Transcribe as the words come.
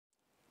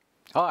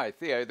Hi,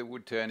 Theo the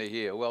Woodturner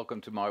here.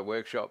 Welcome to my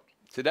workshop.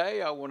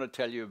 Today I want to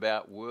tell you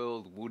about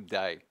World Wood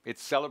Day.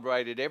 It's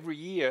celebrated every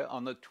year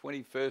on the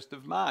 21st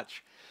of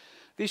March.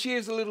 This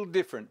year's a little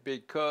different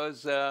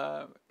because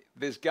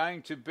there's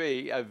going to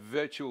be a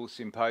virtual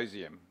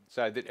symposium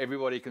so that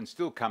everybody can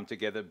still come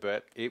together,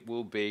 but it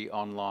will be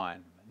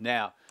online.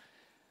 Now,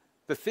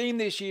 the theme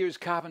this year is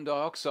carbon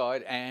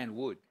dioxide and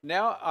wood.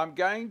 Now I'm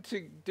going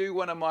to do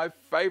one of my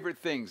favorite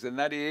things, and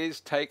that is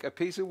take a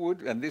piece of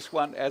wood, and this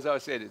one, as I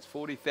said, it's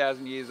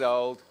 40,000 years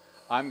old.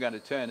 I'm going to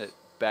turn it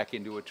back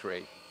into a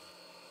tree.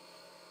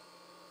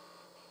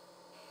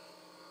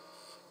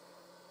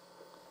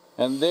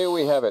 And there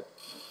we have it,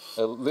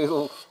 a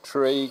little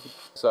tree.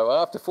 So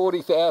after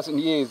 40,000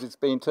 years, it's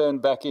been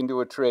turned back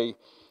into a tree.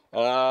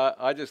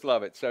 I just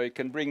love it. So it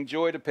can bring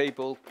joy to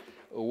people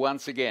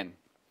once again.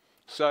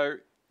 So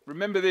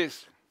remember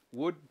this,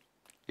 wood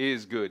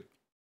is good.